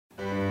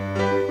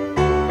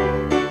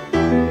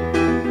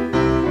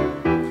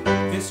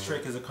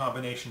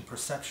combination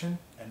perception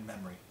and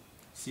memory.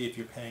 See if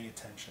you're paying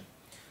attention.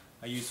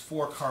 I use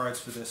 4 cards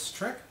for this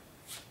trick.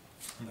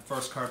 And the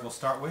first card we'll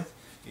start with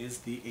is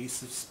the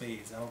Ace of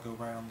Spades. That'll go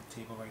around the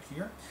table right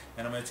here.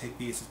 And I'm going to take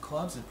the Ace of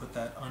Clubs and put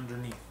that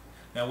underneath.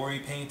 Now, were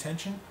you paying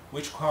attention?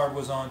 Which card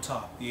was on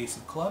top? The Ace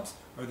of Clubs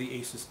or the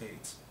Ace of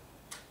Spades?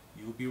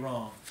 You would be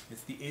wrong.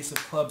 It's the Ace of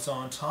Clubs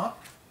on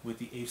top with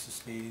the Ace of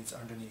Spades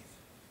underneath.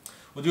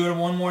 We'll do it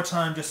one more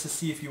time just to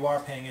see if you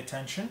are paying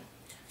attention.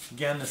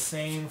 Again, the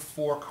same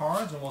 4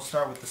 cards, and we'll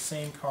start with the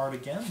same card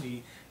again,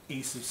 the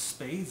Ace of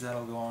Spades.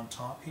 That'll go on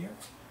top here.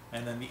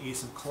 And then the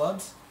Ace of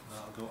Clubs,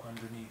 that'll go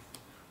underneath.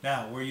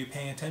 Now, were you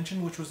paying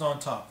attention? Which was on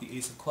top, the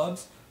Ace of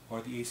Clubs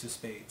or the Ace of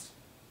Spades?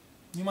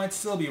 You might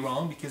still be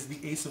wrong because the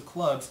Ace of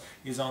Clubs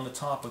is on the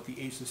top with the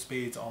Ace of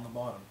Spades on the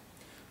bottom.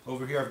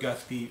 Over here I've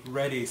got the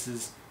red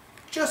aces,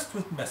 just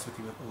to mess with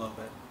you a little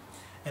bit.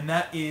 And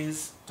that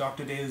is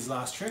Dr. Daley's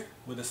last trick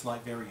with a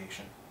slight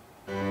variation.